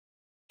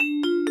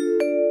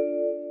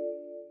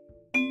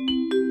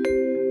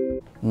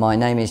My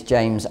name is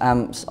James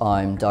Amps.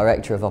 I'm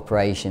Director of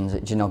Operations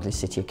at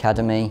Djanogly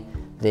Academy.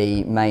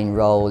 The main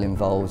role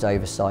involves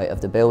oversight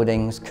of the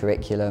buildings,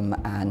 curriculum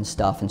and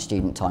staff and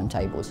student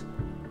timetables.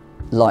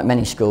 Like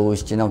many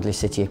schools,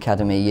 Djanogly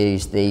Academy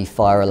used the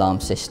fire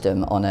alarm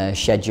system on a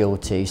schedule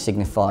to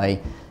signify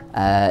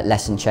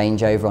lesson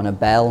changeover on a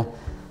bell.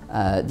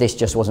 This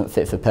just wasn't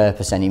fit for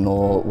purpose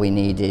anymore. We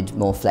needed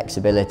more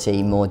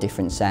flexibility, more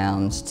different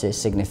sounds to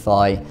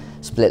signify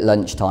split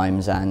lunch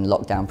times and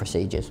lockdown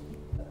procedures.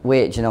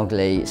 We at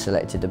Djanogly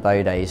selected the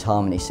Bodet's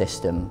harmony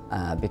system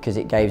because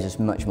it gives us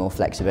much more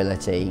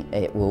flexibility.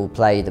 It will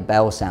play the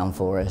bell sound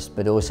for us,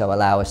 but also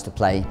allow us to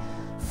play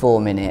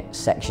 4-minute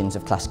sections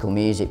of classical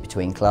music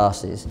between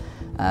classes.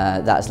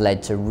 That's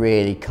led to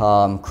really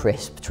calm,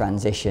 crisp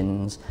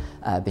transitions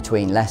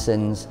between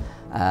lessons,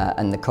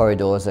 and the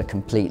corridors are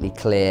completely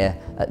clear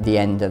at the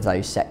end of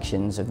those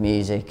sections of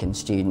music, and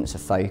students are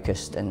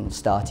focused and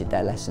started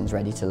their lessons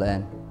ready to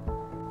learn.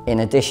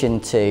 In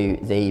addition to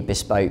the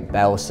bespoke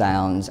bell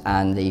sounds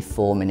and the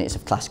 4 minutes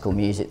of classical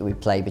music that we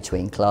play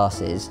between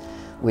classes,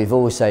 we've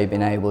also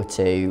been able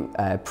to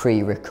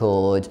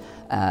pre-record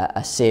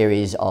a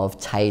series of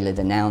tailored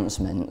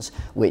announcements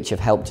which have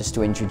helped us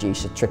to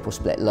introduce a triple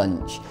split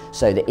lunch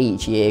so that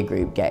each year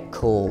group get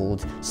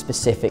called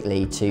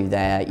specifically to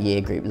their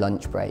year group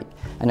lunch break.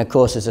 And of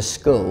course, as a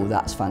school,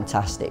 that's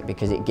fantastic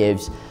because it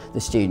gives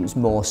the students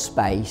more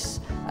space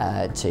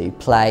to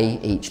play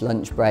each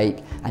lunch break,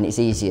 and it's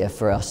easier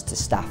for us to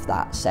staff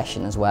that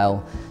session as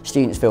well.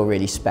 Students feel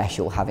really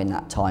special having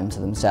that time to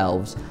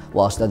themselves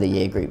whilst other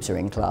year groups are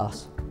in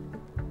class.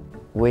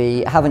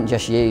 We haven't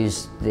just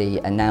used the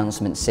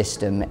announcement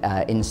system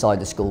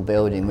inside the school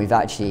building. We've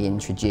actually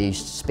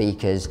introduced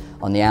speakers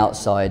on the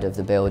outside of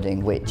the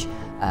building which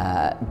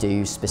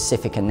do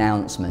specific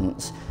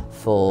announcements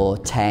for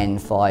 10,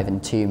 5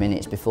 and 2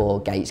 minutes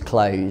before gates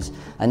close.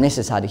 And this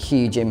has had a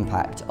huge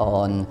impact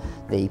on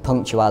the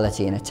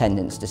punctuality and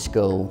attendance to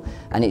school,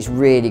 and it's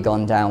really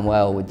gone down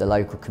well with the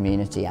local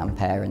community and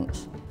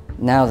parents.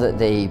 Now that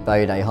the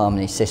Bodet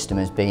Harmony system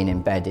has been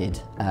embedded,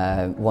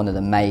 one of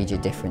the major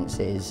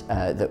differences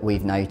that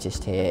we've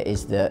noticed here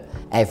is that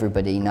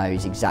everybody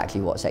knows exactly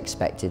what's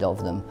expected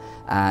of them,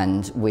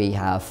 and we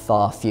have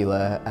far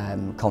fewer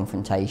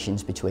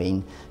confrontations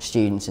between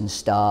students and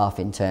staff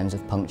in terms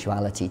of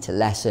punctuality to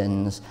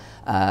lessons,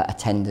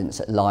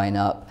 attendance at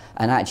line-up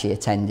and actually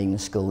attending the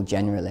school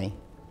generally.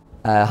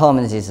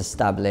 Harmonies has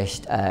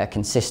established a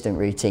consistent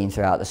routine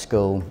throughout the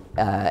school,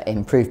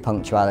 improved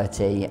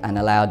punctuality and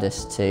allowed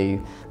us to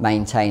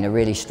maintain a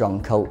really strong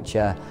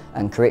culture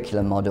and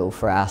curriculum model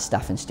for our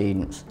staff and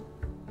students.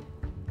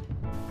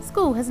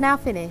 School has now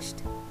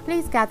finished.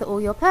 Please gather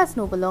all your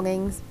personal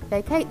belongings,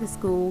 vacate the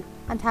school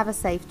and have a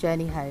safe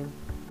journey home.